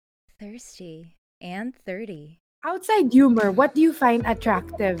Thirsty and 30. Outside humor, what do you find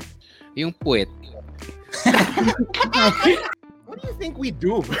attractive? Yung puwet. What do you think we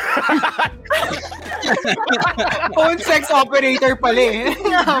do? Phone sex operator pala eh.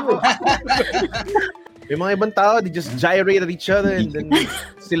 May mga ibang tao, they just gyrate at each other and then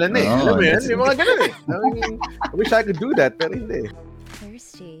sila na eh. Alam mo yan? May mga ganun eh. I wish I could do that, pero hindi.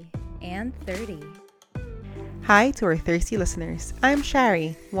 Thirsty and 30. Hi to our thirsty listeners. I'm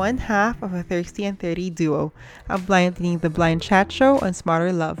Shari, one half of a Thirsty and 30 duo, of Blinding the Blind chat show on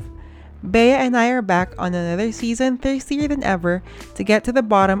Smarter Love. Bea and I are back on another season, thirstier than ever, to get to the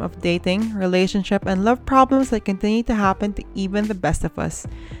bottom of dating, relationship, and love problems that continue to happen to even the best of us.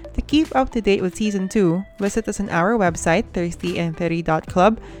 To keep up to date with season 2, visit us on our website,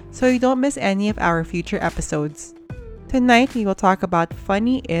 thirstyand30.club, so you don't miss any of our future episodes. Tonight, we will talk about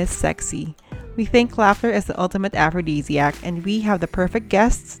Funny is Sexy. We think laughter is the ultimate aphrodisiac, and we have the perfect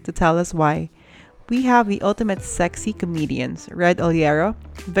guests to tell us why. We have the ultimate sexy comedians, Red Oliero,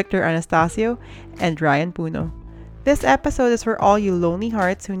 Victor Anastasio, and Ryan Puno. This episode is for all you lonely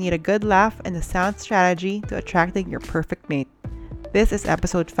hearts who need a good laugh and a sound strategy to attracting your perfect mate. This is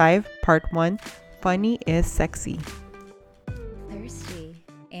episode 5, part 1, Funny is Sexy. Thirsty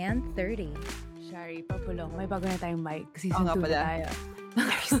and 30. Shari, papulong. May bago na tayong mic. Oo Season nga 2 pala. na tayo.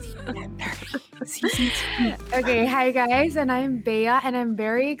 Season 2. Okay, hi guys, and I'm Bea, and I'm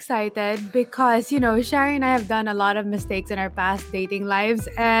very excited because, Shari and I have done a lot of mistakes in our past dating lives,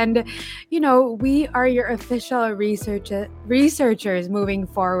 and, we are your official researchers moving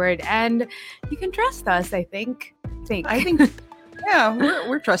forward, and you can trust us, I think. I think, yeah,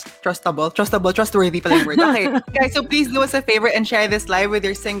 we're trustworthy pala yung word. Okay, guys, so please do us a favor and share this live with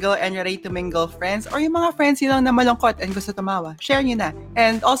your single and ready to mingle friends or yung mga friends nyo lang na malungkot and gusto tumawa. Share nyo na.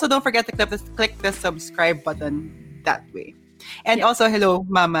 And also, don't forget to click the subscribe button that way. And also, hello,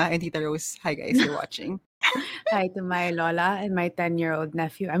 Mama and Tita Rose. Hi, guys, you're watching. Hi to my Lola and my 10-year-old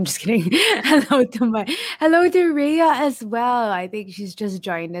nephew. I'm just kidding. Hello to Rhea as well. I think she's just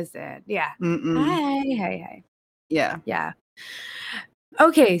joined us in. Yeah. Mm-mm. Hi. Yeah.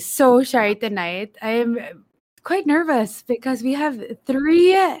 Okay, so Shari, tonight I'm quite nervous because we have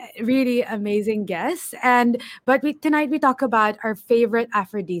 3 really amazing guests, but tonight we talk about our favorite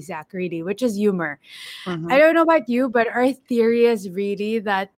aphrodisiac, really, which is humor. Mhm. I don't know about you, but our theory is really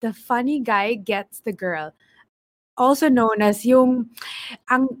that the funny guy gets the girl. Also known as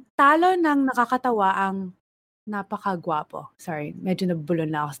ang talo ng nakakatawa ang napakagwapo. Sorry, medyo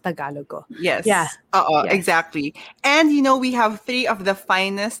nabulon na ako sa Tagalog ko. Yes. Yeah. Yeah. Yes. Exactly. And we have 3 of the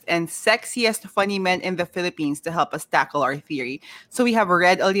finest and sexiest funny men in the Philippines to help us tackle our theory. So we have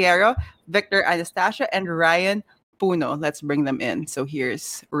Red Oliero, Victor Anastasia, and Ryan Puno. Let's bring them in. So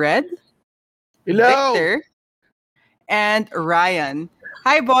here's Red, Hello! Victor, and Ryan.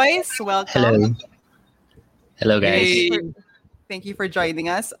 Hi, boys. Welcome. Hello, guys. Hey. Thank you for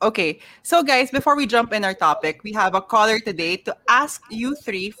joining us. Okay, so guys, before we jump in our topic, we have a caller today to ask you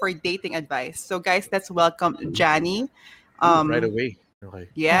 3 for dating advice. So guys, let's welcome Jani. Right away.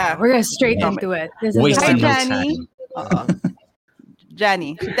 Okay. Yeah. We're going straight into it. This is Wasting Hi, no Jani. time.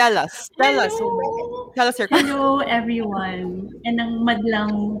 Jani, tell us. Tell us your question. Hello, everyone. And ang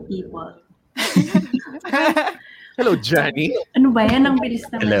madlang people. Hello, Johnny. Ano ba yan? Ang bilis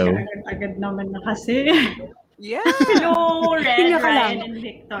naman. Hello. Agad naman na kasi. Yeah. Hello, Red, Tingnan ka lang. Ryan, and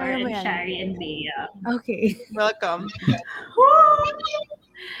Victor, Kaya mo and yan. Shari, and Bea. Okay. Welcome.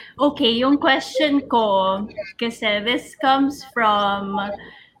 Okay, yung question ko, kasi this comes from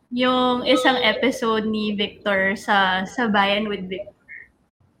yung isang episode ni Victor sa Bayan with Victor.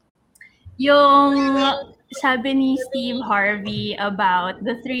 Yung sabi ni Steve Harvey about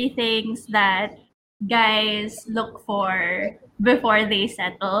the 3 things that guys look for before they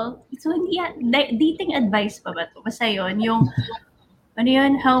settle. So, dating advice pa ba to? Basta yun,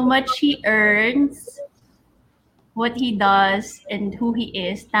 how much he earns, what he does, and who he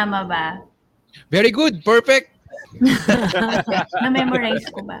is. Tama ba? Very good. Perfect. Na-memorize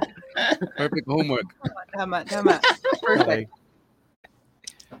ko ba? Perfect homework. Tama. Perfect.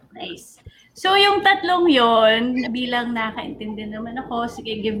 Nice. So, yung tatlong yon, bilang nakaintindi naman ako,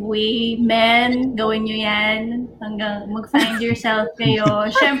 sige, giveaway, men, gawin nyo yan, hanggang mag-find yourself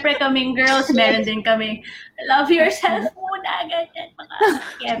kayo. Siyempre, kaming girls, meron din kami, love yourself muna, ganyan, mga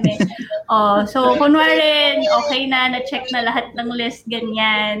keme. So, kunwari, okay na-check na lahat ng list,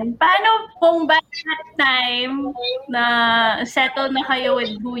 ganyan. Paano kung by that time na settle na kayo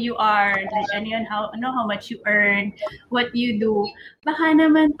with who you are, ano yun, how much you earn, what you do, baka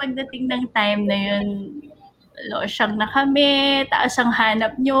naman pagdating ng time na yun, losyang na kami, taas ang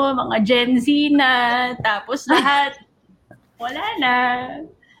hanap nyo, mga Gen Z na, tapos lahat, wala na.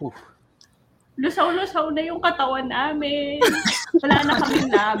 Lusaw-lusaw na yung katawan namin. Wala na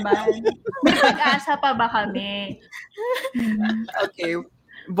kaming laban. May pag-asa pa ba kami? Okay.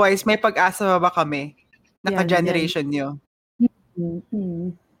 Boys, may pag-asa ba kami? Naka-generation nyo.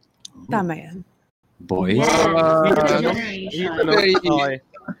 Tama yan. Boys? Generation.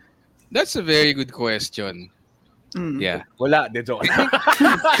 That's a very good question. Yeah. Wala, de joke.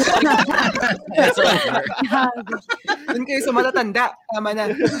 Doon kayo sa matatanda. Tama na.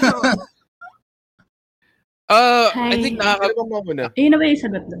 I think Yun na ba yung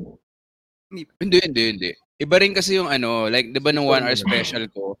sagot doon? Hindi. Iba rin kasi yung like, di ba nung 1 hour special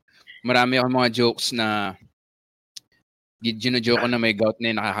ko, marami akong mga jokes na gino-joke ko na may gout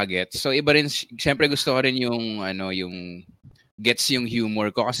na yung nakakagets. So, iba rin, syempre gusto ko rin yung, yung gets yung humor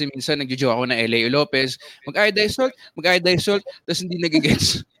ko. Kasi minsan nagjo-joke ako na L.A. Lopez, mag-iodized salt, tapos hindi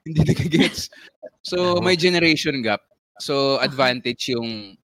nagigets. So, may generation gap. So, advantage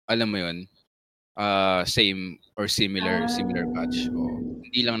yung, alam mo yun, same or similar batch. O,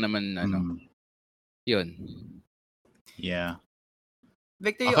 hindi lang naman, yun. Yeah.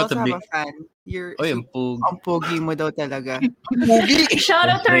 Victor, you Ako also to have be- a fan. You're Ang pug. ang pogi mo daw talaga. Shout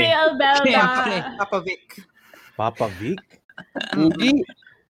out to Real Belda. Papa Vic. Papa Vic?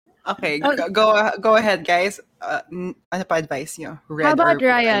 Okay, go ahead, guys. Ano pa advice nyo? How about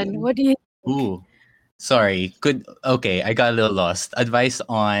Ryan? What do you Ooh. Sorry. I got a little lost. Advice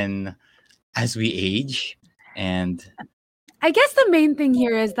on as we age and I guess the main thing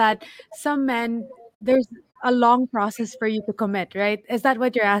here is that some men, there's a long process for you to commit, right? Is that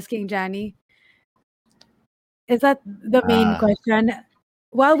what you're asking, Johnny? Is that the main question?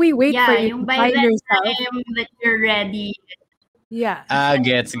 While we wait for you yung to by find that yourself. time that you're ready. Yeah.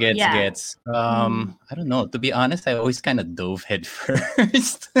 gets. Yeah. I don't know. To be honest, I always kind of dove head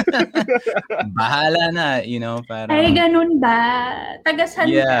first. Bahala na, parang Ay, ganun ba? Tagasan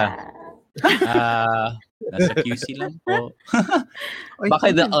Yeah. ka. Nasa QC lang po.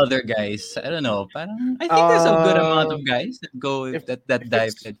 Baka the other guys, I don't know, parang I think there's a good amount of guys that go if- that if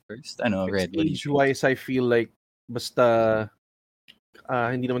dive it's- head first. Red, what do you think? Age-wise, I feel like basta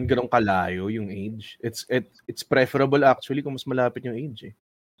hindi naman ganun kalayo yung age. It's preferable actually kung mas malapit yung age eh.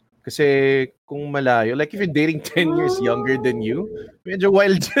 Kasi kung malayo, like if you're dating 10 years younger than you, medyo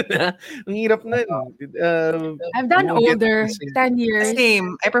wild yun ha. Ang hirap na yun. I've done you won't get older, the same- 10 years. Same.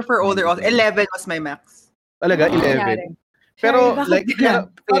 I prefer older also. 11 was my max. Talaga, Oh, 11. Sorry, Pero bakit like,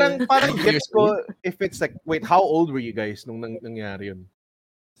 ganun? parang gets ko if it's like, wait, how old were you guys nung nangyari yun?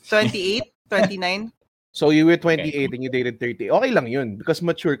 28, 29. So you were 28 and you dated 30. Okay lang yun because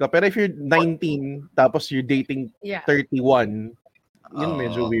mature ka. Pero if you're 19 tapos you're dating Yeah. 31, yun Oh.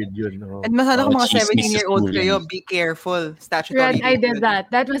 medyo weird yun. No? And masana kung mga chismis sa 17-year-old school kayo, yun. be careful. Statutory. Red, I did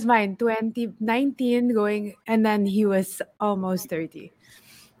that. That was mine. 2019 going, and then he was almost 30.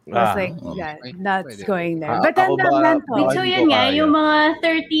 I was like, yeah, that's Pwede. going there. But then Ako the ba- mental. Baka So hindi yun ko nga, kaya. yung mga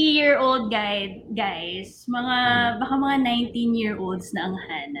 30-year-old guys, baka mga 19-year-olds na ang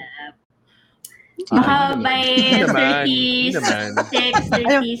hanap. Baka by Hindi naman. 36,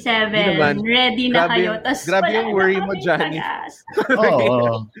 37, Hindi naman. ready na Grabe- kayo. Tas grabe wala yung na worry mo, kaming Johnny. tagas.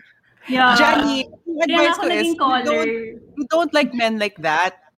 Oh. Yeah. Johnny, yung Kaya advice ako ko is, naging caller. you don't like men like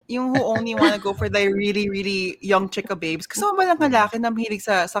that. Yung who only wanna go for the really, really young chicka babes. Kasi walang lalaki na mahilig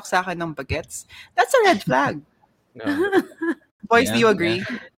sa saksakan ng bagets. That's a red flag. No. Boys, Yeah, do you agree?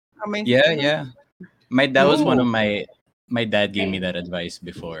 I mean, Yeah. That was one of my dad gave me that advice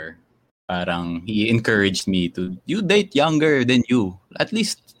before. Parang he encouraged me to you date younger than you. At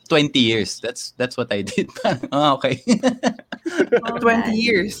least 20 years. That's what I did. Okay. 20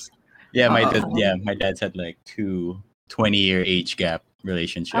 years. Yeah, my dad's had like 20-year age gap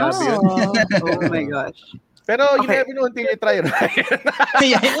relationship. Grabe yun. Oh my gosh. Pero you Okay. never know until you try, right?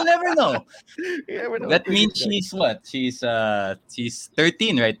 Yeah, you never know. You never know That until you means try. she's what? She's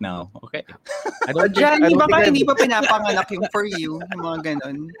 13 right now. Okay. I don't think- I Johnny, don't baka think hindi I've- pa pinapanganak yung for you. Yung mga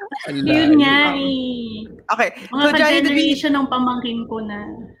ganon. Yun nga eh. Okay. Mga So, Johnny, did we, ka-generation ng pamangkin ko na.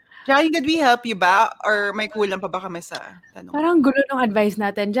 Johnny, did we help you ba? Or may kulang pa ba kami sa tanong? Parang gulo ng advice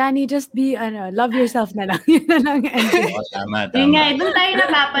natin. Johnny, just be, love yourself na lang. Yun na lang. ending. Oh, tama. Yun nga, doon tayo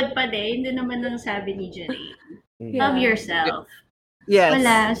napapadpad eh. Hindi naman ang sabi ni Jerry. Yeah. Love yourself. Yes.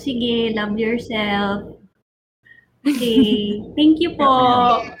 Wala, sige, love yourself. Okay. Thank you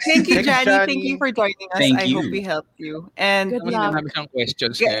po. Thank you, Thanks, Johnny. Johnny. Thank you for joining us. Thank I you. hope we helped you. And Good Kasi luck. namin siyang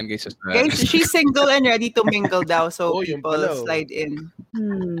questions Yeah. ngayon guys. guys, she's single and ready to mingle daw. So Oh, yun people pala, oh. slide in.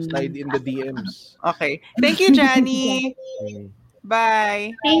 Slide in the DMs. Okay. Thank you, Johnny.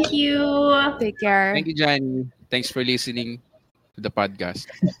 Bye. Thank you. Take care. Thank you, Johnny. Thanks for listening to the podcast.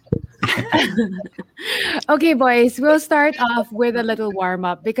 Okay, boys, we'll start off with a little warm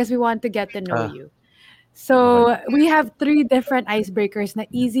up because we want to get to know Ah, you. So we have three different icebreakers na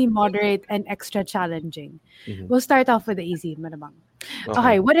easy, moderate, and extra challenging. mhm. We'll start off with the easy, Malamang. Okay.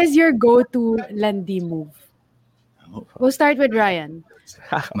 Okay, what is your go-to Landi move? Oh, We'll start with Ryan.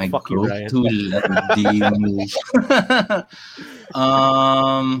 my Fuck you, Ryan. go-to Landi move.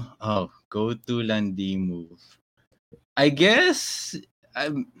 Go-to Landi move. I guess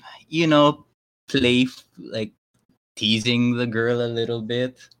you know, like teasing the girl a little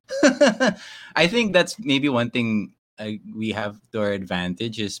bit. I think that's maybe one thing we have to our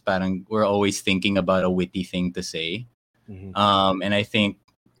advantage is parang we're always thinking about a witty thing to say. Mhm. And I think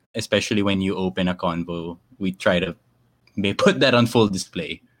especially when you open a convo, we try to put that on full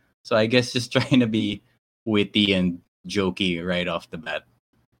display. So I guess just trying to be witty and jokey right off the bat.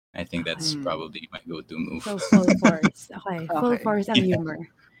 I think that's probably my go-to move. So full force. Okay, full Okay. force ang Yeah. humor.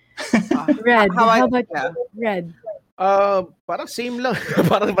 Red, How how I- about yeah. Red? Parang same lang.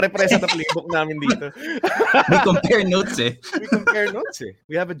 Parang pare-pares sa playbook namin dito. We compare notes eh. We compare notes eh.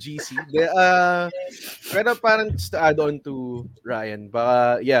 We have a GC. Pero parang just to add on to Ryan,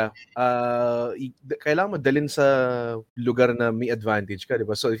 baka, kailangan mo dalhin sa lugar na may advantage ka, di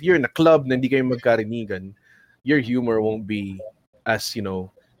ba? So if you're in a club na hindi kayo magkarinigan, your humor won't be as,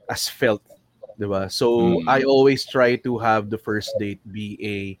 as felt, di ba? So I always try to have the first date be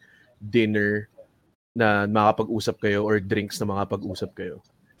a dinner na makapag-usap kayo or drinks na makapag-usap kayo.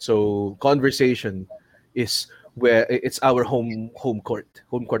 So conversation is where it's our home court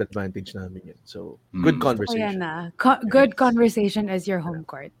advantage namin yan. So good Oh, conversation. yan na. Good conversation is your home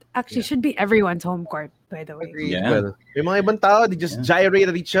court. Actually, should be everyone's home court, by the way. Agreed. Yeah. Well, may mga ibang tao, they just gyrate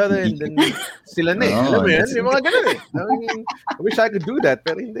at each other and then sila na eh. Oh, Alam mo yan? that's- May mga ganun eh. I wish I could do that,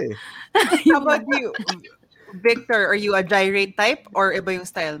 pero hindi. How about you? Victor, are you a gyrate type or iba yung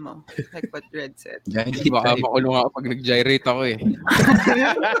style mo? Like what Red said. Baka makulong ako pag nag-gyrate ako eh.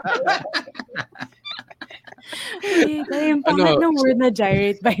 Ay, yung pangat ng word na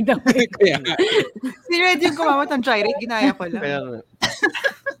gyrate, by the way. Kaya nga, Si Red yung kumamot ng gyrate, ginaya ko lang. Kaya nga.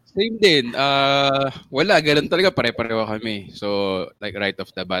 same din. Wala, ganun talaga. Pare-pareho kami. So, like right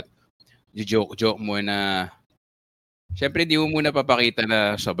off the bat, joke muna. Siyempre, di mo muna papakita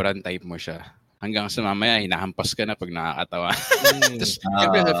na sobrang type mo siya. Hanggang sa mamaya, hinahampas ka na pag nakakatawa. Tapos,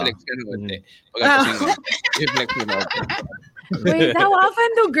 siyempre, reflex ka na konti. Pagkatapos yung reflex mo na. Wait, how often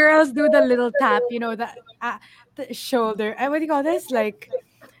do girls do the little tap, the shoulder? What do you call this? Like,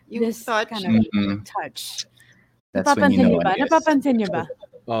 Yung this touch. kind of Mhm. touch. That's when you Napapansin know niyo ba? what it is. Napapansin niyo ba?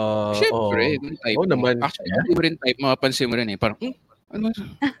 Siyempre, yung type Oo mo. naman. Actually, hindi mo rin type, mapapansin mo rin eh. Parang, ano?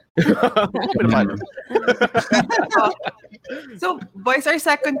 Pero paano? So, boys, our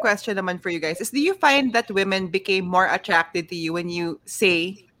second question naman for you guys is, do you find that women became more attracted to you when you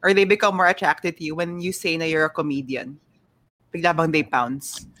say, or they become more attracted to you when you say na you're a comedian? Bigla bang they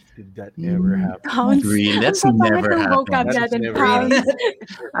pounce? Did that ever happen? Pounds. Really? That's Ang never pangit ng vocab happened. That's natin, never pounds.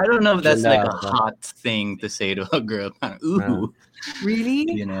 I don't know if that's like a Wala pa. hot thing to say to a girl. Parang, ooh, Really?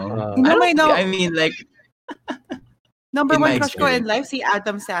 you know. You know, I mean, like, number in one my crush ko in experience. life, si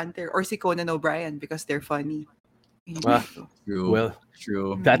Adam Sandler or si Conan O'Brien because they're funny. Ah, true. well,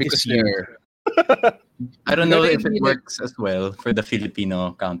 True. that Because is you. they're, I don't know Pero if it hindi like- works as well for the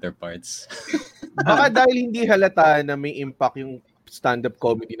Filipino counterparts. Baka dahil hindi halata na may impact yung stand-up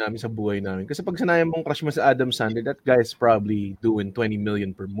comedy namin sa buhay namin. Kasi pag sanayan mong crush mo sa Adam Sandler, that guy's probably doing 20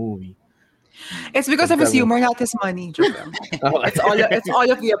 million per movie. It's because of his humor, not his money. Joke lang. Okay. It's all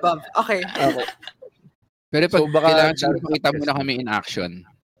of the above. Okay. Okay. Pero pag So, baka kailangan siguro that's makita muna interesting. kami in action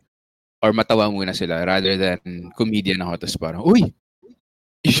or matawa muna sila rather than comedian ako tapos parang, uy,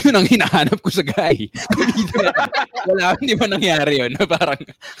 yun ang hinahanap ko sa guy. Comedian. Wala, hindi ba nangyari yun? Na parang,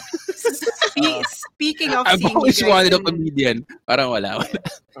 Speaking of I've seeing you always guys wanted a in, comedian. Parang wala.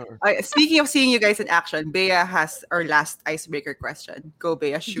 speaking of seeing you guys in action, Bea has our last icebreaker question. Go,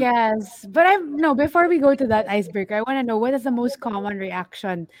 Bea, shoot. Yes, but before we go to that icebreaker, I want to know what is the most common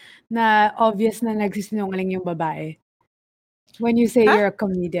reaction na obvious na nagsisinungaling yung babae when you say you're a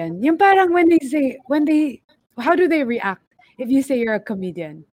comedian. Yung parang how do they react if you say you're a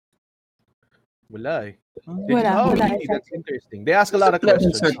comedian? Wala eh. They Wala, just, oh, wala, really? That's interesting. They ask a lot of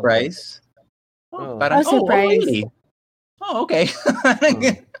Pleasant questions. surprise. Oh. Parang, surprise. really? Oh, okay.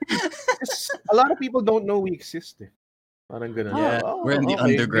 A lot of people don't know we exist eh. Parang ganun. Yeah, Oh, we're in the okay.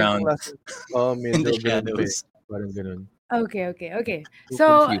 underground. Oh, In the medyo ganun pa eh. shadows. Parang ganun. Okay. Too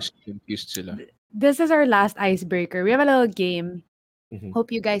So confused sila. this is our last icebreaker. We have a little game. Mhm.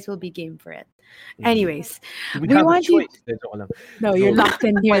 Hope you guys will be game for it. Mhm. Anyways, We we have a want you. choice. Joke lang. No, you're Go. locked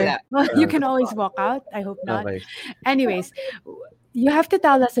in here. Wala. Well, you can always walk out. I hope not. Okay. Anyways, you have to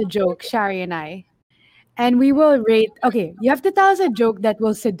tell us a joke, Shari and I, and we will rate. Okay, you have to tell us a joke that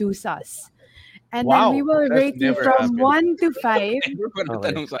will seduce us, and then we Wow, will that's rate you never from happened. 1 to 5. Never pa Okay.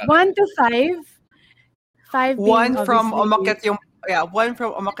 natanong sa akin. 1 to 5. 5 being One from obviously. one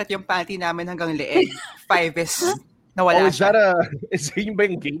from umakyat yung panty namin hanggang leeg. 5 is nawala Oh, is siya. that yun ba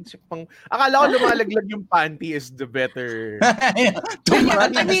yung gauge? Akala ko lumalaglag yung panty is the better.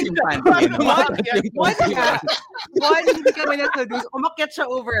 Tumakas I mean, yung panty, no? One nga. One, hindi kami na-seduce. Umakyat siya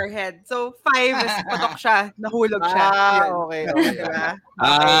over our head. So, 5 is patok siya. Nahulog siya. Yun. Okay. Diba?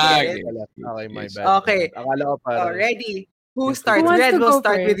 Okay. Okay, my bad. Okay. Akala ko Oh, parang... ready? Who Who starts? wants Red to will go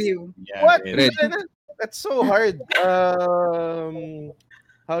start with first? you. Yeah, What? Red. That's so hard.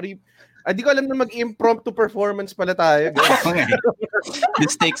 How do you... Di ko alam na mag-impromptu performance pala tayo. guys. Okay.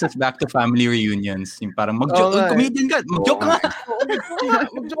 This takes us back to family reunions. Yung parang mag-joke. Oo nga eh. Comedian ka. Mag-joke ka nga.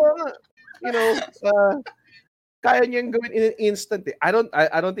 Mag-joke nga. You know, kaya niyang gawin in an instant. I don't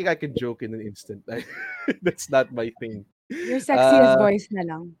think I can joke in an instant. That's not my thing. Your sexiest voice na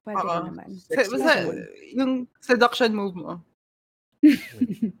lang. Pwede Oo. naman. Basta, yung seduction move mo.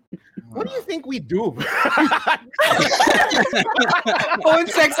 What do you think we do? Phone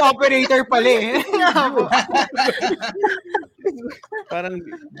sex operator pala eh. parang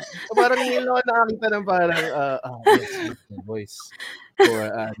yun ako nakakita ng parang yes, voice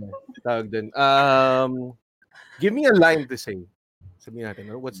or tawag dun. Give me a line to say. Sabihin natin,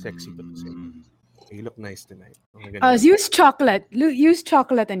 what's sexy to say? You look nice tonight. Use chocolate. Use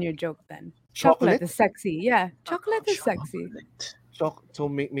chocolate in your joke then. Chocolate? Chocolate is sexy. Yeah, chocolate is sexy. So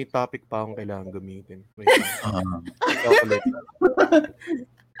may topic pa akong kailangan gamitin. Chocolate.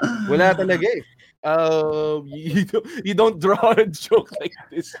 Wala talaga eh. You don't draw a joke like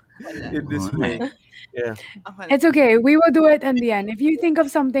this in this way. Yeah. It's okay. We will do it in the end. If you think of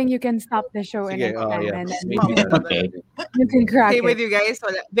something, you can stop the show in Sige, its time yeah. and then Maybe Okay. you can crack Okay, with it. you guys.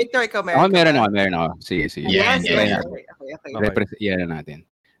 Wala. Victor, ikaw Ako meron ka ba? meron ako. Sige. Yeah, Yes, yeah. yes. Okay. Yan na natin.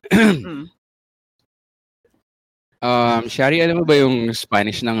 Mm. Shari, alam mo ba yung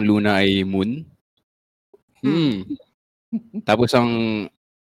Spanish ng Luna ay moon? Tapos ang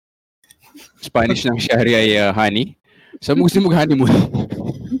Spanish ng Shari ay honey. Saan mo gusto mag-honeymoon?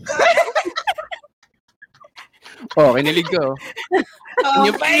 Kinilig ko. In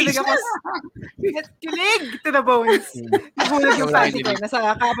your face! Kilig to the bones. Nahulog yung panty ko.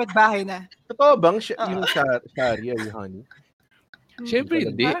 Nasa kapit-bahay na. Totoo bang yung Sharia, yung honey? Siyempre,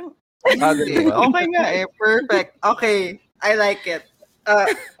 hindi. Parang, Ganun ba? okay nga eh. Perfect. Okay. I like it.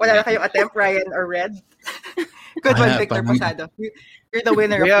 Wala na kayong attempt, Ryan or Red? Good one, Victor Posado. You're the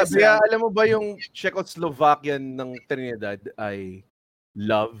winner of this Kaya round. alam mo ba yung Czechoslovakian ng Trinidad ay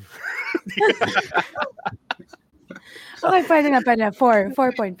love? Okay, pwede na.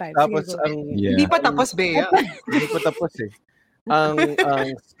 4.5. Tapos Sige, go. ang Hindi pa tapos, Bea. hindi pa tapos eh. Ang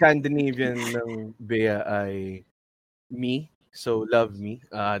Scandinavian ng Bea ay me. So love me.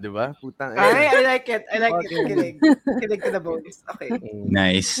 Di ba? Putang Ay, I like it. I like it. Kilig. Kilig to the bones. Okay.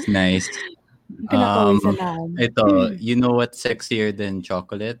 Nice. Pinakawisan na. Ito, you know what's sexier than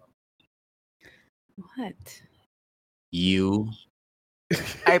chocolate? What? You.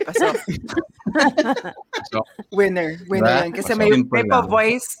 Ay, pasok. Winner. Diba? Yun. Kasi may Simple lang.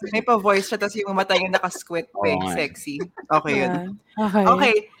 pa-voice siya, tapos yung mata yung nakasquint. nga. Sexy. Okay yun. Okay.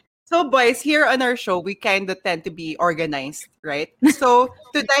 Okay. So, boys, here on our show, we kind of tend to be organized, right? So,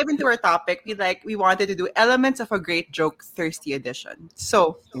 to dive into our topic, we wanted to do elements of a great joke thirsty edition.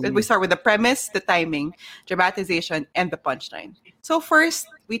 So, we start with the premise, the timing, dramatization, and the punchline. So,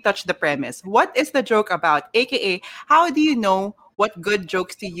 first, we touch the premise. What is the joke about? AKA, how do you know what good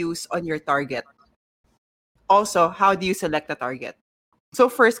jokes to use on your target? Also, how do you select the target? So,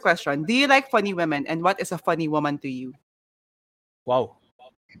 first question, do you like funny women, and what is a funny woman to you? Wow.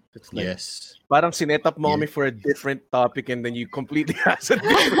 It's like, Yes. parang sinet up mo kami for a different topic and then you completely has a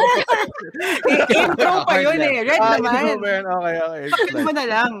Intro pa yun eh. Red naman. Okay. It's Sakit mo like, na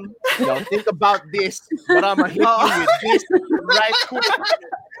lang. think about this. But I'm gonna hit you with this right quick.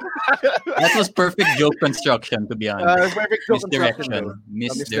 That was perfect joke construction, to be honest. Perfect joke construction,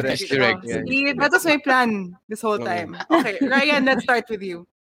 Misdirection. Misdirection. See, that was my plan this whole time. Okay, Ryan, let's start with you.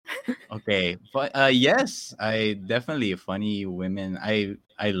 Okay. Yes, I definitely funny women.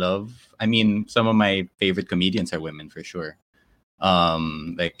 I love. I mean, some of my favorite comedians are women for sure.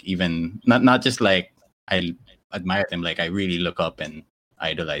 Like even not just like I admire them. Like I really look up and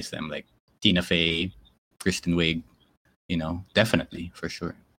idolize them. Like Tina Fey, Kristen Wiig. Definitely for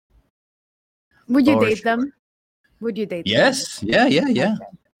sure. Would you For date sure. them? Would you date? Yes. Yeah.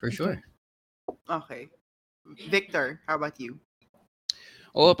 For sure. Okay. Victor, how about you?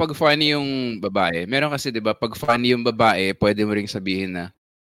 Oo, pag funny yung babae. Meron kasi 'di ba, pag funny yung babae, pwede mo ring sabihin na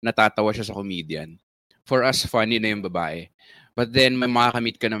natatawa siya sa comedian. For us, funny na yung babae. But then may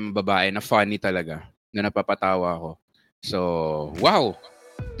makakamit ka ng babae na funny talaga, na napapatawa ako. So, wow!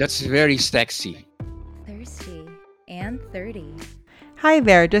 That's very sexy. Thirsty and 30. Hi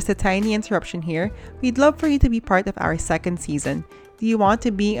there, just a tiny interruption here. We'd love for you to be part of our second season. Do you want to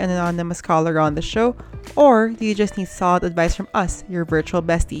be an anonymous caller on the show? Or do you just need solid advice from us, your virtual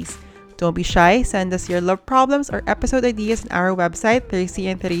besties? Don't be shy, send us your love problems or episode ideas on our website,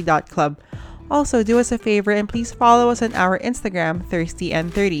 thirstyand30.club. Also, do us a favor and please follow us on our Instagram,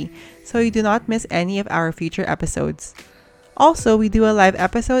 thirstyand30, so you do not miss any of our future episodes. Also, we do a live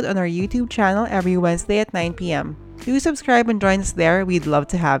episode on our YouTube channel every Wednesday at 9 p.m. Do subscribe and join us there. We'd love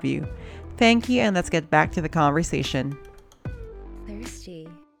to have you. Thank you, and let's get back to the conversation. Thirsty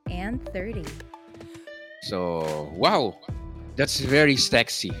and 30. So, wow! That's very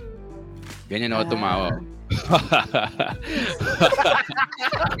sexy. Ganyan ako tumawa.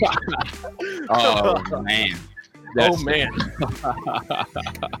 Oh, man. Oh, man.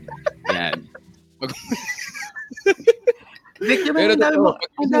 Yan. Victor, Pero ang dami totoo, mo, pag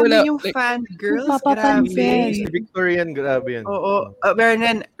ang kasi dami wala, yung like, fan girls. Mapapansin. Si Victorian, grabe yan. Oo.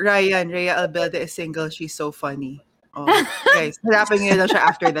 Meron Ryan, Rhea Albelda is single. She's so funny. Oh, guys, hanapin niyo lang siya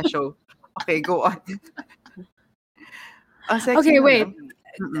after the show. Okay, go on. Sexy Okay, mo wait.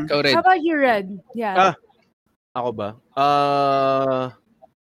 lang. Ikaw rin. How about you, Red? Yeah. Ako ba?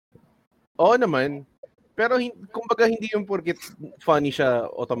 Oo naman. Pero kumbaga hindi yung porket funny siya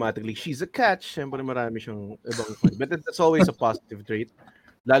automatically. She's a catch. Siyempre marami siyang ibang funny. But that's always a positive trait.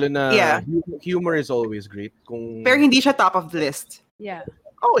 Lalo na Yeah. humor is always great. Pero hindi siya top of the list. Yeah.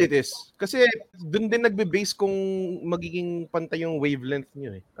 Oh, it is. Kasi dun din nagbe-base kung magiging pantay yung wavelength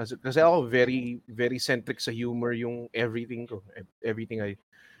niyo eh. Kasi ako very very centric sa humor yung everything ko. Everything I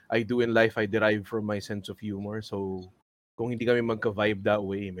do in life I derive from my sense of humor. So kung hindi kami magka-vibe that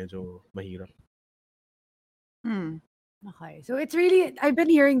way, medyo mahirap. Okay. So it's really, I've been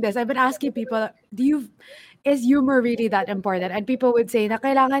hearing this. I've been asking people, is humor really that important? And people would say na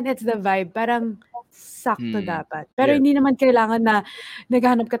kailangan it's the vibe. Parang sakto dapat. Pero Yeah. hindi naman kailangan na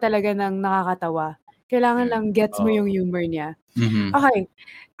naghanap ka talaga ng nakakatawa. Kailangan Yeah. lang gets mo yung humor niya. Mhm. Okay.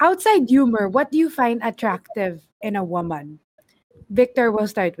 Outside humor, what do you find attractive in a woman? Victor, we'll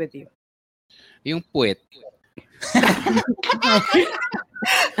start with you. Yung puwet.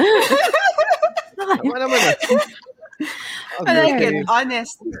 Tama naman eh. I like Okay. it.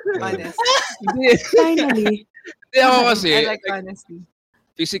 Honest. Honest. Finally. Hindi ako kasi, I like honesty.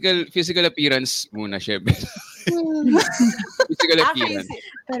 physical appearance muna, syempre. Physical appearance.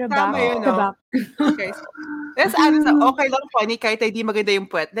 Pero Tama back yun, to no? back. Okay. Let's add sa okay lang funny kahit hindi maganda yung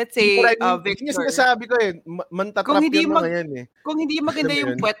puwet. Let's say, Yun yung Victor. sinasabi ko eh. Mantatrap Kung hindi yung mga yan eh. Kung hindi maganda Alam mo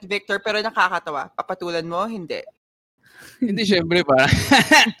yung yun? puwet, Victor, pero nakakatawa, papatulan mo, hindi. Hindi, syempre pa.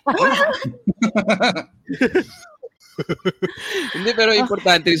 Hindi, pero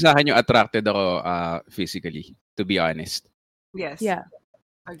importante rin sa akin yung attracted ako physically, to be honest. Yes. Yeah.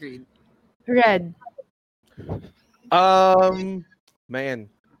 Agreed. Red. Man.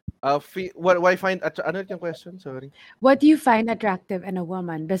 What I find ano yung question? Sorry. What do you find attractive in a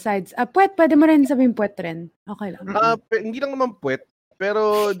woman besides puwet? Pwede mo rin sabihin puwet rin. Okay lang. Hindi lang naman puwet,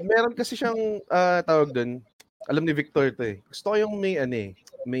 pero meron kasi siyang tawag doon. Alam ni Victor to eh. Gusto ko yung may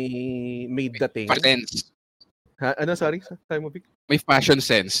may dating. Sense. Ha? Ano, sorry? Sabi mo, Vic? May fashion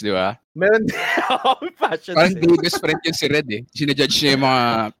sense, di ba? Meron may fashion Parang sense. biggest friend yun si Red eh. Sinajudge niya yung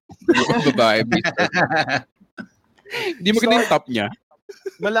mga babae. Hindi maganda yung top niya.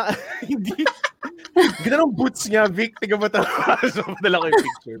 Hindi. Ganda ng boots niya, Vic. Tiga ba ito? So, madala ko yung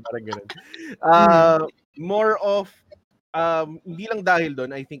picture. Parang ganun. More of, hindi lang dahil doon,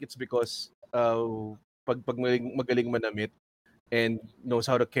 I think it's because pag magaling manamit and knows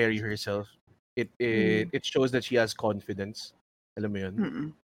how to carry herself, it shows that she has confidence. Alam mo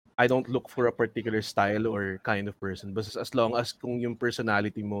yun? I don't look for a particular style or kind of person. But as long as kung yung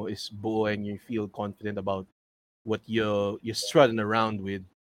personality mo is buo and you feel confident about what you're strutting around with,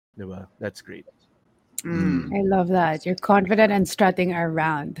 diba? That's great. I love that. You're confident and strutting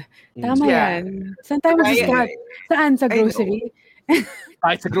around. Tama Yeah. yan. Saan tayo mag-strut? Saan? Sa grocery?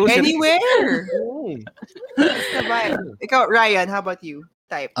 It's a grocery. Anywhere. Basta vibe. Ikaw, Ryan, how about you?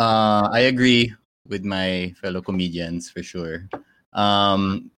 Type. I agree with my fellow comedians for sure.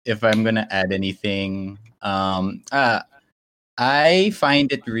 If I'm gonna add anything, I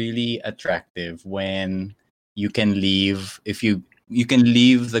find it really attractive when you can leave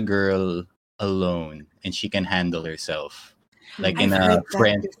the girl alone and she can handle herself. Like in I've a heard that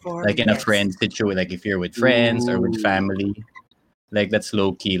friend, before. like in a Yes. friend situation, like if you're with friends or with Ooh. family, like that's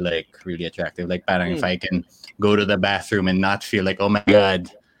low key, like really attractive. Like parang if Hmm. I can go to the bathroom and not feel like, oh my god,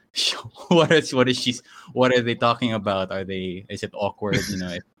 what are they talking about? Is it awkward? You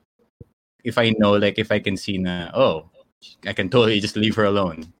know, if I know, like if I can see na, oh, I can totally just leave her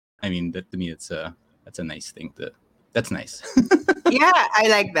alone. I mean, that to me, that's a nice thing that's nice. Yeah, I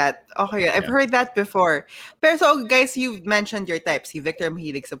like that. Okay, I've Yeah. heard that before. Pero so, guys, you've mentioned your type. Si Victor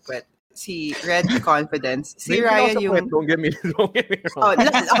mahilig sa puwet. Si Red, confidence. Si Mahilig ako Ryan sa puwet, yung... don't get me Oh, wrong.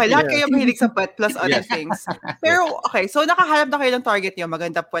 okay, lahat Yeah. kayo mahilig sa puwet plus other Yes. things. Pero, okay, so nakahanap na kayo ng target niyo,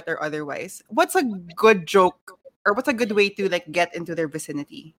 maganda puwet or otherwise. What's a good joke or what's a good way to like get into their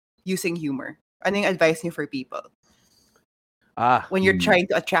vicinity using humor? Ano yung advice niyo for people when you're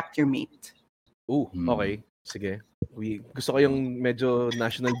trying to attract your mate? Okay. Sige. Gusto ko yung medyo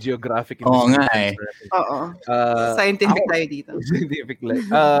National Geographic. Oo nga eh. Oo. Scientific tayo dito. Scientific like.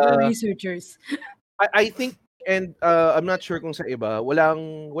 We're researchers. I think, and I'm not sure kung sa iba,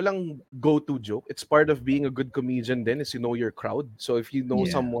 walang go-to joke. It's part of being a good comedian then is you know your crowd. So if you know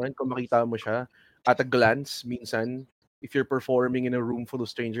Yeah. someone, kung makita mo siya, at a glance, minsan, if you're performing in a room full of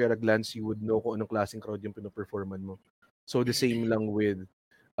strangers at a glance, you would know kung anong klaseng crowd yung pinoperforman mo. So the same lang with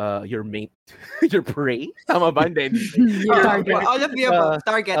your mate, your prey. Tama ba? Then, Your target. All of the above.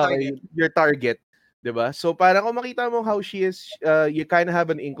 Target. your target. Diba? So parang kung makita mo how she is, you kind of have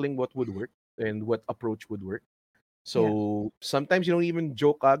an inkling what would work and what approach would work. So sometimes you don't even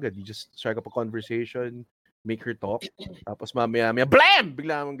joke agad. You just strike up a conversation, make her talk. Tapos mamaya, blam!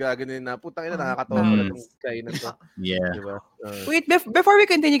 Bigla mong gaganin na, putang ina, nakakatawa pala itong guy na to. Yeah. Diba? Wait, before we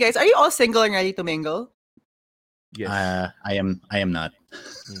continue, guys, are you all single and ready to mingle? Yes. I am not.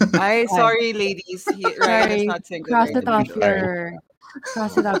 Ay, sorry, ladies. Ryan is Sorry. not single. Cross Ready it to off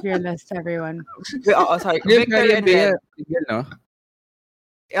mingle. your list, everyone. Oh, sorry. Victor and Red. No?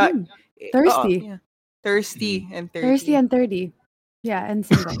 Thirsty. Yeah. Thirsty and 30. Thirsty and 30. Yeah, and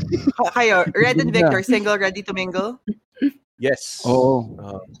single. Kayo, Red and Victor, single, ready to mingle? Yes.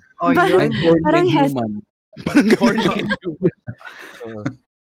 Oh. Oh, yun. Parang human.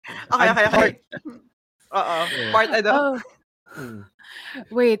 Okay. Part ano?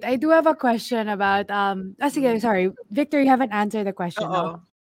 Wait, I do have a question about sige, sorry. Victor, you haven't answered the question. No?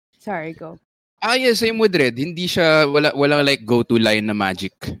 Sorry, go. Same with Red. Hindi siya wala like go-to line na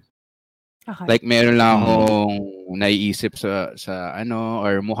magic. Okay. Like meron lang akong naiisip sa ano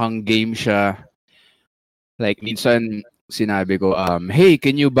or mukhang game siya. Like minsan sinabi ko hey,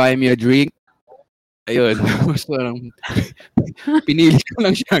 can you buy me a drink? Ayun. Tapos parang pinili ko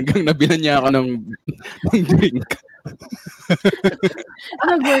lang siya hanggang nabilan niya ako ng drink.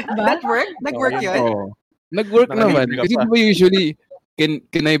 Nag-work ba? That work? Nag-work yun? Oo. Nag-work naman. Nakalibre ka Kasi pa. diba usually,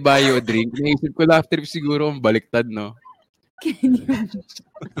 can I buy you a drink? Naisip ko after siguro ang baliktad, no?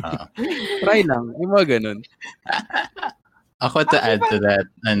 Try lang. Yung mga ganun. Ako to add to that,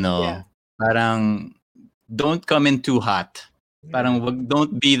 parang don't come in too hot. Parang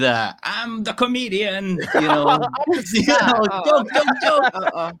don't be I'm the comedian, joke.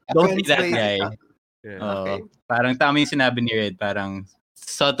 Don't be that guy. Yeah. Parang tama yung sinabi ni Red, parang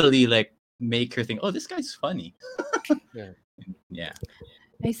subtly like make her think, oh, this guy's funny. Yeah.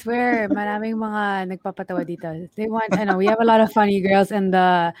 I swear, maraming mga nagpapatawa dito. They want, we have a lot of funny girls and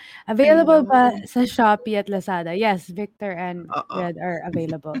available pa sa Shopee at Lazada. Yes, Victor and Red are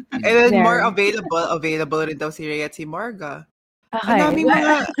available. And then There. more available rin daw si Ray at si Marga. Okay. Ang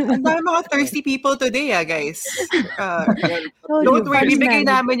daming mga thirsty people today, guys. Told Don't you, worry, first bibigay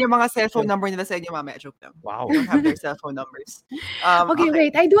man. namin yung mga cellphone number nila sa inyo mamaya. Joke lang. Wow. We don't have their cellphone numbers. Okay,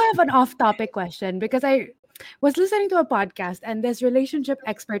 wait. I do have an off-topic question because I was listening to a podcast and this relationship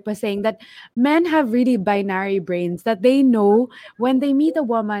expert was saying that men have really binary brains, that they know when they meet a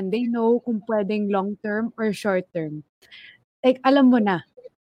woman, they know kung pwedeng long-term or short-term. Like, alam mo na.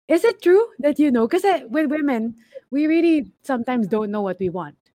 Is it true that you know? Kasi with women, we really sometimes don't know what we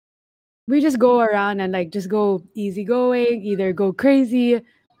want. We just go around and like just go easygoing, either go crazy,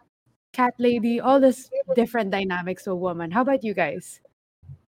 cat lady, all this different dynamics of woman. How about you guys?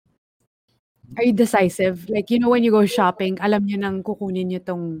 Are you decisive? Like, when you go shopping, alam nyo nang kukunin nyo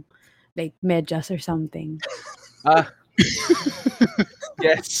tong like medyas or something.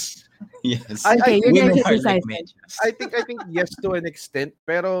 Yes. Yes. Okay, you're Women guys are decisive. like mages. I think yes to an extent,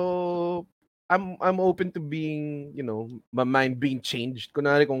 pero I'm open to being, my mind being changed.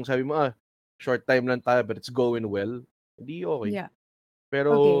 Kunwari kung sabi mo, short time lang tayo but it's going well, hindi okay. Yeah.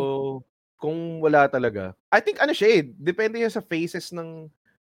 Pero kung wala talaga, I think siya depende yan sa phases ng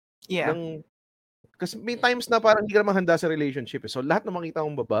Kasi may times na parang hindi ka naman handa sa relationship. So lahat ng makita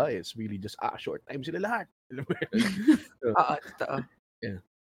mong babae is really just, short time sila lahat. Alam mo yun? So, Oo, totoo. Yeah.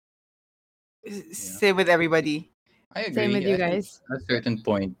 Same with everybody. I agree. Same with you I think guys. At a certain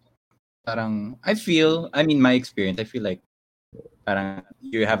point, parang, my experience, I feel like parang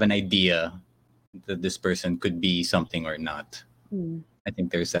you have an idea that this person could be something or not. I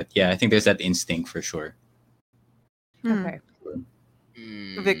think there's that. Yeah, I think there's that instinct for sure. Okay.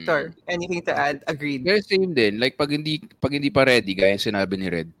 Victor, anything to add? Agreed. Pero same din. Like, pag hindi pa ready, gaya yung sinabi ni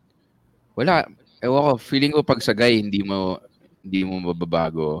Red, wala. Ewan ko, feeling ko pag sa guy, hindi mo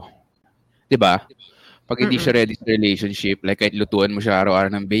mababago. Diba? Pag hindi siya ready sa relationship, like kahit lutuan mo siya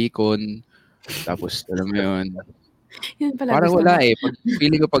araw-araw ng bacon, tapos, alam mo yun, Yun pala parang gusto wala mo. Pag,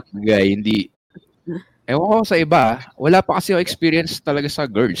 feeling ko pag guy, hindi. Ewan ko sa iba, wala pa kasi yung experience talaga sa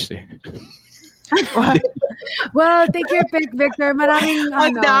girls eh. Well, take your pick, Victor. Maraming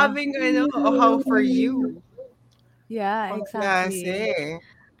Ang daming how for you. Yeah, Ang exactly. klase.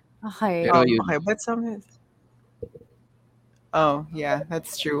 Okay. Pero yun. Okay, but oh, yeah,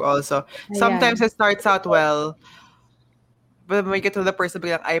 that's true also. Sometimes it starts out well, but when we get to the person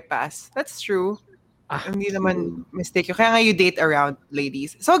biglang I pass. That's true. Hindi naman mistake yun. Kaya nga you date around,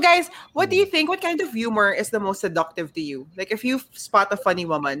 ladies. So guys, what do you think? What kind of humor is the most seductive to you? Like if you spot a funny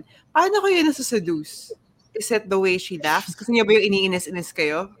woman, paano kayo nasuseduce? Is it the way she laughs? Gusto niyo ba yung iniinis-inis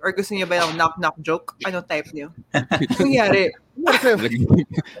kayo? Or gusto niyo ba yung knock-knock joke? Ano type niyo? Ano nangyari?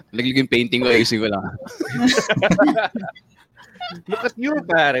 Laglag yung painting ko, ayusin ko lang. Look at you,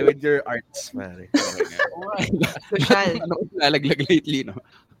 pare, with your arts, pare. Social. Ano ko lalaglag lately, no?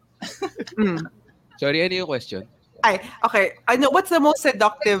 Sorry, ano yung question? Ay, okay. What's the most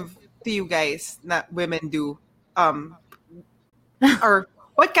seductive to you guys na women do? Or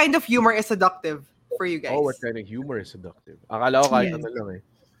what kind of humor is seductive for you guys? Oh, what kind of humor is seductive? Akala ko kahit ano lang eh.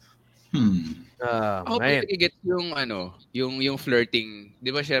 Ako Man. get yung flirting. Di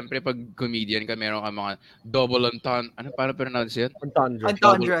ba syempre pag comedian ka, meron ka mga double entendre. Ano para pronounce yun?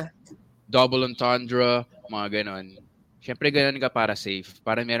 Entendre. Double entendre, mga ganon. Syempre ganon ka para safe.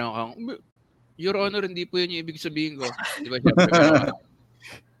 Para meron kang, Your Honor, hindi po yun yung ibig sabihin ko. Di ba syempre meron ka.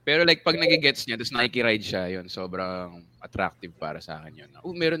 Pero like pag nagigets niya, tapos nakikiride siya, yun, sobrang attractive para sa akin yun.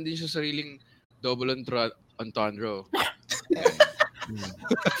 Meron din siya sariling double entendre.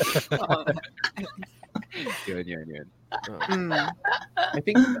 Yun. I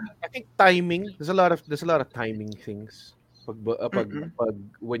think timing. There's a lot of timing things. Pag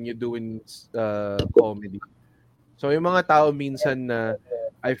when you're doing comedy. So yung mga tao minsan na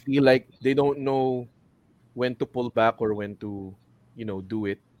I feel like they don't know when to pull back or when to do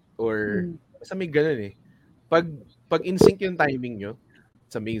it or basta may ganun eh. Pag in sync yung timing nyo,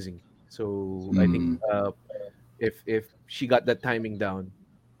 it's amazing. So I think if she got that timing down,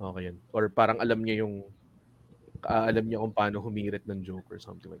 okay yan. Or parang alam niya kung paano humirit ng joke or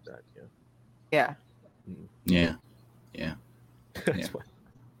something like that. Yeah. Yeah.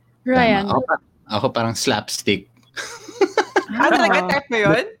 Ryan. Ako parang slapstick. Talaga type mo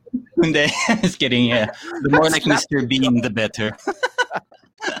yun? Hindi, just kidding. Yeah, the more like Mr. Bean, the better.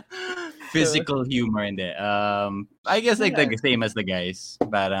 Physical humor, hindi. I guess like the same as the guys.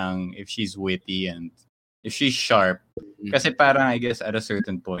 Parang if she's witty and if she's sharp. Kasi parang I guess at a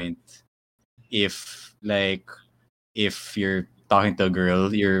certain point, if you're talking to a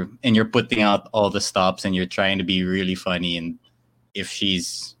girl, you're putting out all the stops and you're trying to be really funny, and if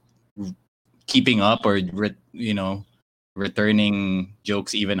she's keeping up or returning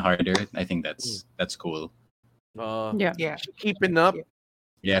jokes even harder, I think that's cool. Yeah. Keeping up.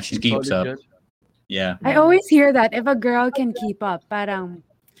 Yeah, if she keeps up. Yeah. I always hear that if a girl can keep up, parang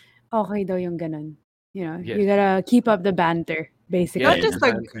okay daw yung ganun. You gotta keep up the banter, basically.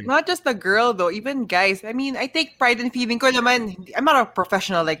 Not just the girl though, even guys. I mean, I take pride in feeling ko naman, I'm not a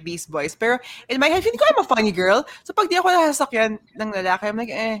professional like these boys, pero in my head, feeling ko I'm a funny girl. So pag di ako nasasakyan ng lalaki, I'm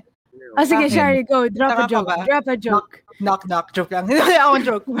like, sige, Shari, go. Drop a joke. Drop a joke. Knock joke lang. Hindi ako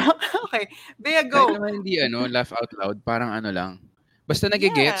joke. Okay. Bea, go. Kahit naman hindi laugh out loud, parang lang. Basta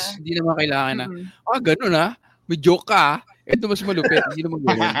nagigets, hindi naman kailangan na, ganun may joke ka Ito mas malupit, hindi naman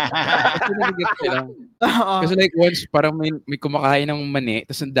ganun. Kasi nagigets ka lang. Kasi like once, parang may kumakain ng mani,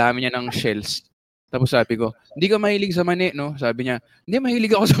 tapos ang dami niya ng shells. Tapos sabi ko, hindi ka mahilig sa mani, no? Sabi niya, hindi,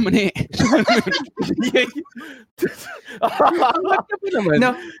 mahilig ako sa mani.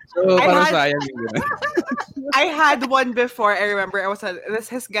 No, so, parang sayang yung gano'n. I had one before, I remember.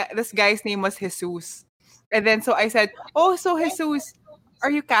 This guy's name was Jesus. And then so I said, oh, so Jesus, are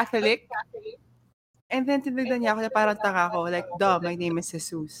you Catholic? And then tinignan niya ako na parang tanga ko. Like, duh, my name is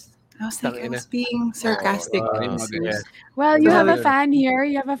Jesus. I was like, I Tangina. was being sarcastic. Yung mga ganyan. Yeah. Well, you have a Yeah. fan here.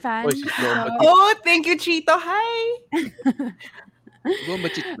 You have a fan. Oy, she's blowing So- back. Oh, thank you, Chito. Hi. Bomba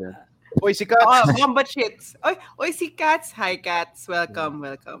chit ba? Oy, si Kat. Oh, Bomba Chits. Oy, si Cats. Hi, Cats. Welcome.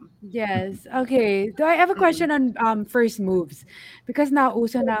 Yes. Okay. Do I have a question on first moves? Because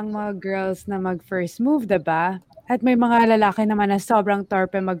nauso na ang mga girls na mag first move, diba? At may mga lalaki naman na sobrang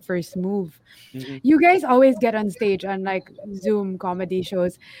torpe mag first move. Mhm. You guys always get on stage on like Zoom comedy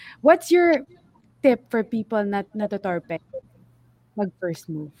shows. What's your tip for people na torpe mag first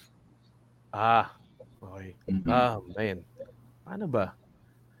move? Okay. Man. Paano ba?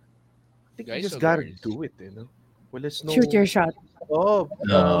 I think Guys you just or gotta girls? do it, you know? Well, it's no... Shoot your shot. Oh,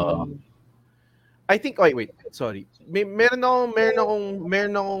 I think, wait, sorry. Meron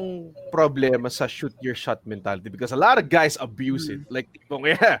akong problema sa shoot your shot mentality because a lot of guys abuse it. Like, tipong,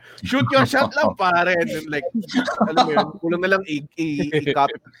 yeah, shoot your shot lang, pare. And then, like, alam mo yun, kulang na lang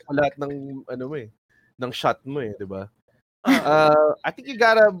i-copy mo lahat ng, ng shot mo di ba? I think you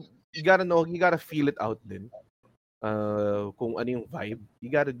gotta know, you gotta feel it out din. Kung ano yung vibe,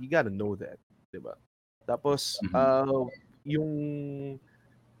 you gotta know that, di ba? Tapos, yung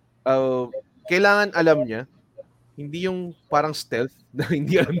kailangan alam niya, hindi yung parang stealth na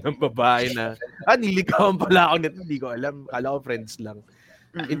hindi alam ng babae na, niligawan pala ako nito, hindi ko alam, kala ko friends lang.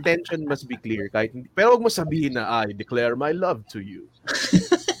 Intention must be clear. Kahit hindi, pero wag mo sabihin na, I declare my love to you.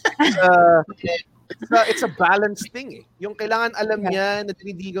 It's a balance thing eh. Yung kailangan alam niya na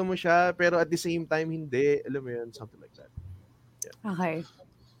tinidigan mo siya, pero at the same time, hindi. Alam mo yun, something like that. Yeah. Okay.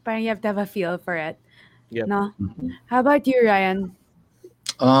 Parang you have to have a feel for it. Yep. No? How about you, Ryan?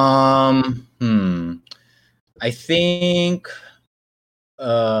 I think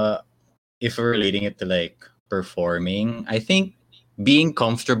if we're relating it to like performing, I think being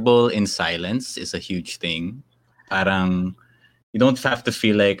comfortable in silence is a huge thing. Parang you don't have to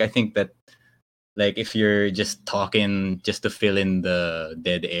feel like, I think that like if you're just talking just to fill in the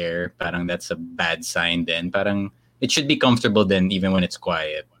dead air, parang that's a bad sign then. Parang it should be comfortable then even when it's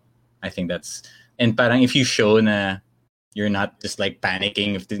quiet. I think that's, and parang if you show na you're not just like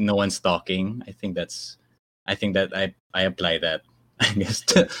panicking if no one's talking, I think that I apply that, I guess,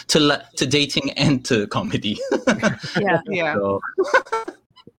 to dating and to comedy. Yeah. Yeah. So,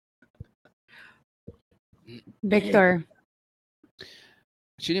 Victor.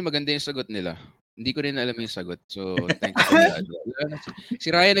 Actually, maganda yung sagot nila. Hindi ko rin alam yung sagot. So, thank you for that. Si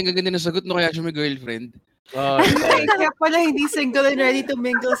Ryan, ang gaganda ng sagot no, kaya siya may girlfriend. Kaya pala hindi single and ready to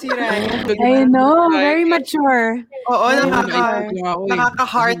mingle si Ryan. I know. Very mature. Oo, Nakaka-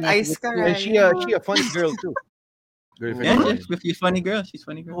 nakaka-heart eyes ka, And Ryan. she a funny girl too. yeah, she's funny girl. She's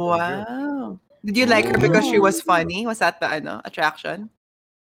funny girl. Wow. Did you like her because she was funny? Was that the attraction?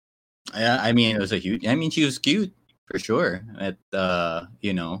 Yeah, I mean, it was a huge. I mean, she was cute for sure. At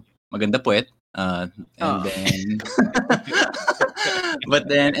maganda puwet. And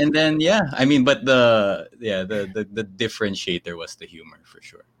then, and then, yeah. I mean, but the differentiator was the humor for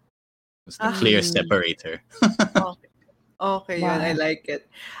sure. It was the clear separator. Okay, Wow. yun. I like it.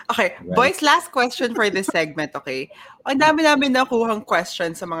 Okay, Right. boys, last question for this segment, okay? Ang dami namin nakuhang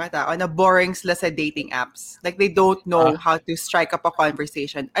questions sa mga tao na boring sila sa dating apps. Like, they don't know how to strike up a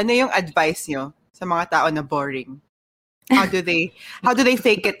conversation. Ano yung advice nyo sa mga tao na boring? How do they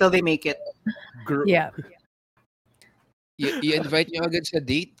fake it till they make it? Yeah. I-invite nyo agad sa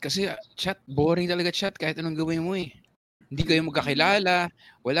date kasi chat, boring talaga chat kahit anong gawin mo eh. Hindi kayo magkakilala,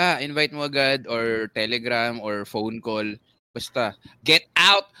 wala, invite mo agad or telegram or phone call. Basta, get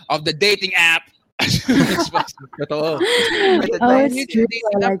out of the dating app! Totoo. Oh, it's true.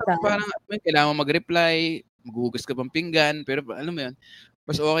 I like that. Parang kailangan mo mag-reply, maghugas ka pang pinggan, pero alam mo yun,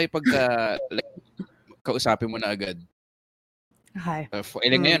 mas okay pagka like, kausapin mo na agad. Okay.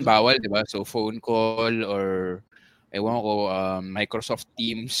 Ngayon, bawal, di ba? So, phone call or ewan ko, Microsoft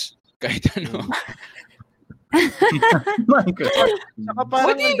Teams, kahit ano. Saka parang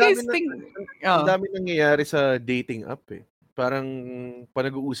What do you guys think? Ang dami nangyayari sa dating app eh. Parang pa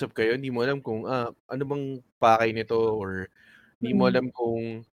nag-uusap kayo, hindi mo alam kung ano bang pakay nito or hindi mo alam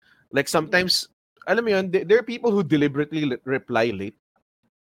kung like sometimes, alam mo yun, there are people who deliberately reply late.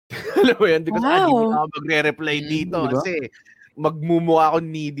 Alam mo yun? Because hindi mo ako magre-reply dito diba? kasi magmumukha ako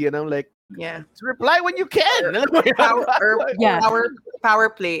needy and I'm like, Yeah. reply when you can. Alam mo yun? Yeah.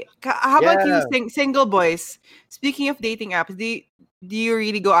 Power play. How about you, Yeah. single boys? Speaking of dating apps, do you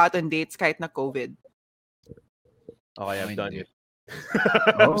really go out on dates kahit na COVID? Okay, I've done it.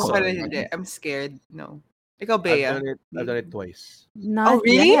 Oh, hindi. I'm scared. No. Ikaw, Bea. I've done it twice. Not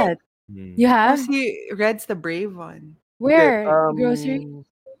really? yet. You have? Si Red's the brave one. Where? Hindi, Grocery?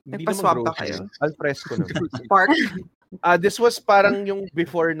 Hindi Nagpa-swap naman ba grocery. kayo? Al fresco naman. Park. This was parang yung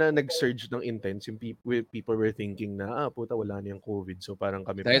before na nag-surge ng intense, yung people were thinking na, puta, wala na yung COVID. So parang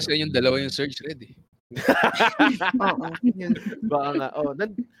kami Dahil sa yung dalawa yung surge ready. Oo. Yun. Baka nga,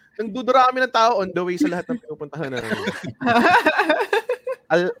 nagdudura kami ng tao on the way sa lahat ng pinupuntahan namin.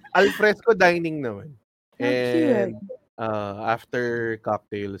 Alfresco dining naman. And after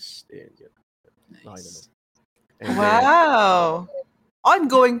cocktails, and yun. Okay naman. And Wow!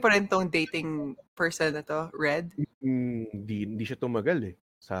 Ongoing pa rin tong dating person na to, Red? Hindi siya tumagal eh.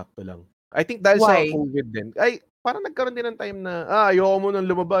 Sakto lang. I think dahil Why? sa COVID din. Ay, parang nagkaroon din ng time na, ayoko mo nang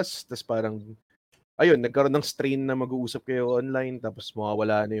lumabas. Tapos parang, ayun, nagkaroon ng strain na mag-uusap kayo online. Tapos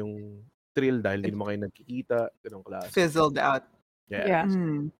mawawala na yung thrill dahil hindi mo kayo nagkikita. Ganong klase. Fizzled out. Yeah.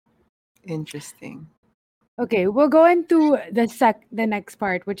 Interesting. Okay, we'll go into the next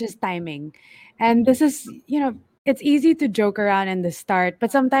part, which is timing. And this is, it's easy to joke around in the start,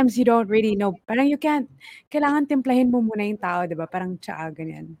 but sometimes you don't really know. Parang kailangan timplahin mo muna yung tao, di ba? Parang tsaa,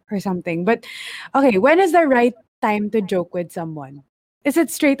 ganyan, or something. But, okay, when is the right time to joke with someone? Is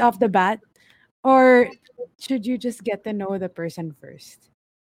it straight off the bat? Or should you just get to know the person first?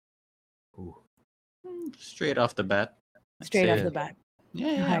 Straight off the bat. I'd Straight say, off the bat.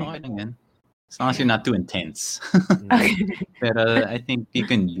 Yeah, Okay. okay lang yan. As long as you're not too intense. Okay. Pero I think you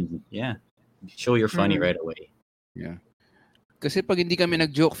can, show you're funny right away. Yeah. Kasi pag hindi kami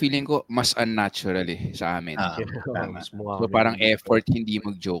nag-joke, feeling ko mas unnatural sa amin. Tama. So parang effort hindi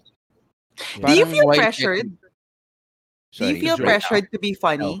mag-joke. Do you Parang feel why- pressured? Do you Sorry, feel joke. pressured to be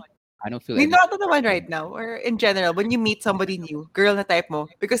funny? No. I don't feel We any- not naman right now, or in general, when you meet somebody new, girl na type mo,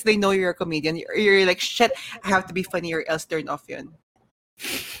 because they know you're a comedian, you're like, shit, I have to be funny or else turn off yun.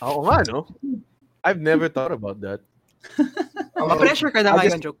 Oo nga, no? I've never thought about that. Ma-pressure ka na I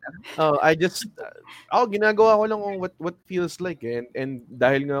ngayon, just- joke lang. Ginagawa ko lang what feels like. And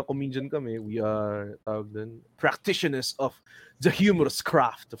dahil nga comedian kami, we are practitioners of the humorous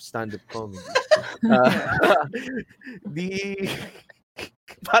craft of stand-up comedy.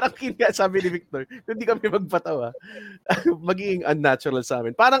 Parang sabi ni Victor, kung di kami magpatawa, magiging unnatural sa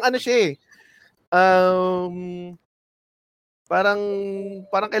amin. Parang siya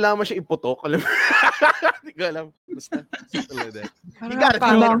parang kailangan mo siya iputok. Alam mo? Hindi ko alam. Basta. Simple like that. You gotta do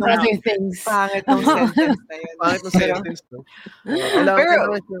it Among now. other things. Pangit ng sentence na yun. Pangit ng sentence, no?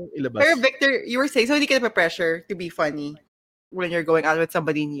 Kailangan siyang ilabas. Pero Victor, you were saying, so hindi ka na pressure to be funny when you're going out with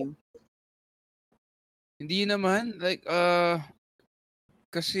somebody new. Hindi naman. Like,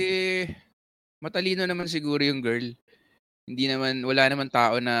 kasi matalino naman siguro yung girl. Hindi naman, wala naman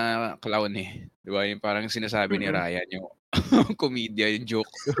tao na clown eh. Di ba? Yung parang sinasabi ni Ryan, yung comedian, yung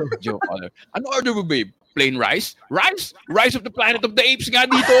joke. Ano order mo, babe? Plain rice? Rice? Rice of the Planet of the Apes nga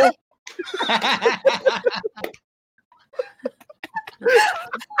dito!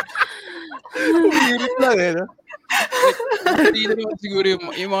 Hirit lang no? Hindi naman siguro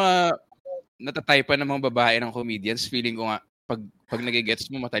yung mga natatypan ng mga babae ng comedians, feeling ko nga, pag nagigets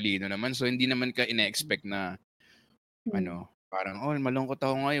mo, matalino naman. So, hindi naman ka ina-expect na, parang, malungkot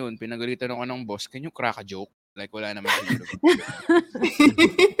ako ngayon, pinagalitan ako ng boss, can you crack a joke? Like, wala naman siguro.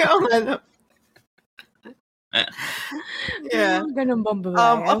 Yeah. Ganun bang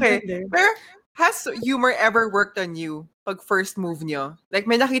babae? Okay. I wonder. Pero, has humor ever worked on you pag first move nyo? Like,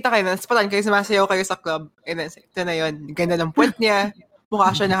 may nakita kayo na naspatan kayo, sumasayaw kayo sa club, and then, ito na yun, ganda ng puwet niya,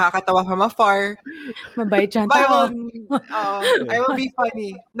 mukha siya nakakatawa from afar. Mabait siya. I will be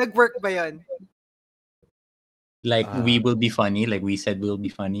funny. Nag-work ba yun? Like, we will be funny. Like we said, we'll be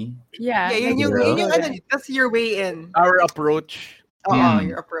funny. Yeah. Yeah, yun yung that's your way in. Our approach.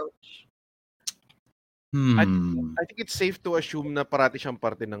 Your approach. I think it's safe to assume na parati siyang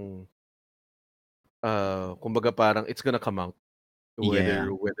parte ng kumbaga parang it's gonna come out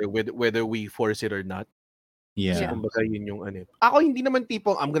whether we force it or not. Yeah. So, kumbaga yun yung Ako hindi naman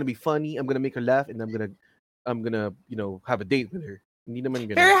tipong I'm gonna be funny, I'm gonna make her laugh, and I'm gonna have a date with her. Hindi naman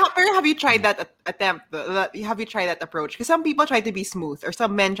ganun. Pero have you tried that attempt? Have you tried that approach? Because some people try to be smooth, or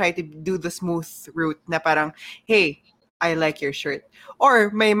some men try to do the smooth route na parang, hey, I like your shirt. Or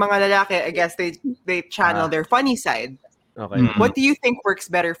may mga lalaki, I guess they channel their funny side. Okay. What do you think works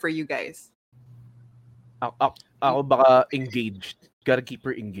better for you guys? Ako baka engaged. Gotta keep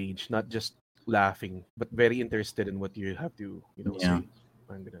her engaged, not just laughing, but very interested in what you have to, say.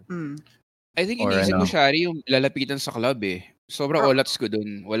 Parang ganun. I think Or iniisip mo, Shari, yung lalapitan sa club eh. Sobrang olats ko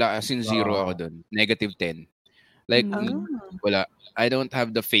dun. Wala, as in zero ako dun. -10. Like, wala. I don't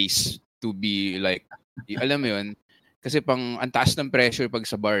have the face to be like, alam mo yun, kasi ang taas ng pressure pag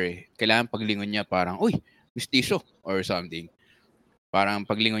sa bar eh. Kailangan paglingon niya parang, uy, mistiso, or something. Parang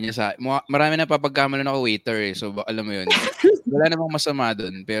paglingon niya marami na papagkamalan ako waiter eh. So, alam mo yun, wala namang masama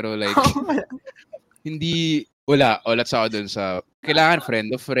dun. Pero like, Wala sa ako dun sa, kailangan friend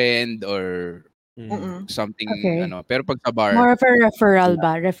of friend or Mm-mm. something, Okay. pero pag sa bar, More of a referral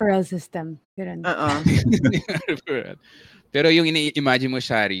ba? Referral system. Ganun. referral. Pero yung ini-imagine mo,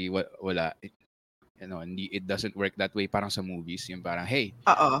 Shari, wala. It doesn't work that way parang sa movies. Yung parang, hey,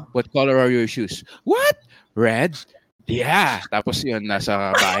 Oo. what color are your shoes? What? Red? Yeah. Tapos yun,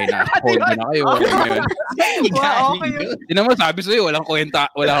 nasa bahay na. Hold na kayo. Yun. Wow, okay yun. Yun naman, sabi sa'yo, wala akong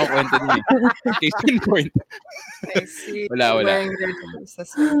kwenta din eh. Case in point. I see. Wala. Wearing red shoes as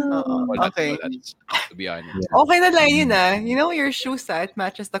well. Oo. Wala, Okay. to be honest. Okay na line yun You know your shoe set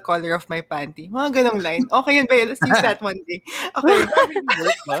matches the color of my panty. Mga ganong line. Okay yun ba yun? Let's use that one day. Okay.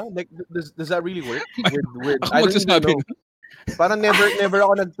 Work ba? Like, does that really work? With Ako I don't even magsasabi know. Parang never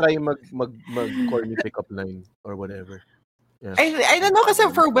ako nag-try mag corny pickup line or whatever. Yeah. I don't know kasi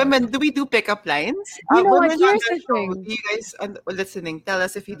for women, do we do pickup lines? You know what? Women on Here's the the show, thing. you guys listening, tell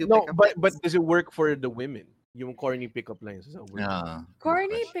us if you do No, pickup but lines. does it work for the women? Yung corny pickup lines, does that work?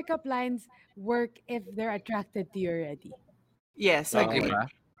 Corny pickup lines work if they're attracted to you already. Yes, Okay. agree. Diba?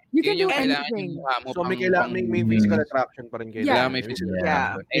 You can Yun do yung kailangan anything. yung mukha mo So may pang- kailangan pang- may physical attraction pa rin Yeah. kailangan. Kailangan may physical Yeah.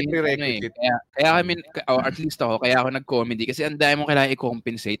 attraction. May prerequisite. Kaya kami, or at least ako, kaya ako nag-comedy kasi ang dami mo kailangan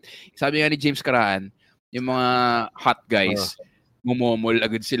i-compensate. Sabi nga ni James Caraan, yung mga hot guys, mumomol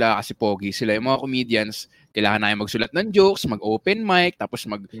agad sila kasi pogi sila. Yung mga comedians, kailangan namin magsulat ng jokes, mag-open mic, tapos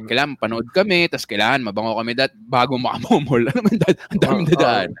kailangan panood kami, tapos kailangan mabango kami bago makamomol. Ang daming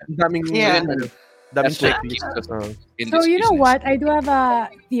dadaan. Ang daming Yeah. daming That's like checklist. in So this you know business. what? I do have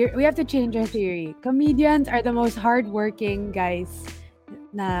a theory. We have to change our theory. Comedians are the most hardworking guys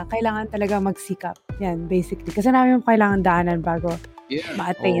na kailangan talaga magsikap. Yan, basically. Kasi namin yung kailangan daanan bago Yeah.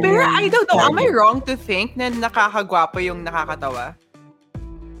 ma-attain. Pero yung I don't know, am I target. wrong to think na nakakagwapo yung nakakatawa?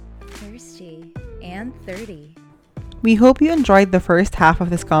 Thirsty and 30. We hope you enjoyed the first half of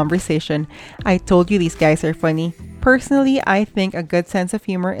this conversation. I told you these guys are funny. Personally, I think a good sense of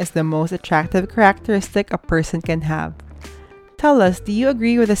humor is the most attractive characteristic a person can have. Tell us, do you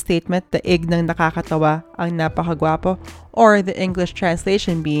agree with the statement the ig ng nakakatawa ang napakagwapo, or the English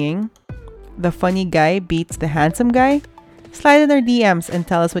translation being the funny guy beats the handsome guy? Slide in our DMs and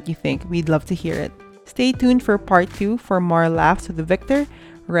tell us what you think. We'd love to hear it. Stay tuned for part 2 for more laughs with Victor,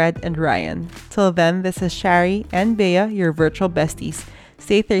 Red, and Ryan. Till then, this is Shari and Bea, your virtual besties.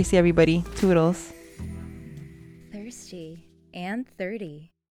 Stay thirsty, everybody. Toodles. Thirsty and 30.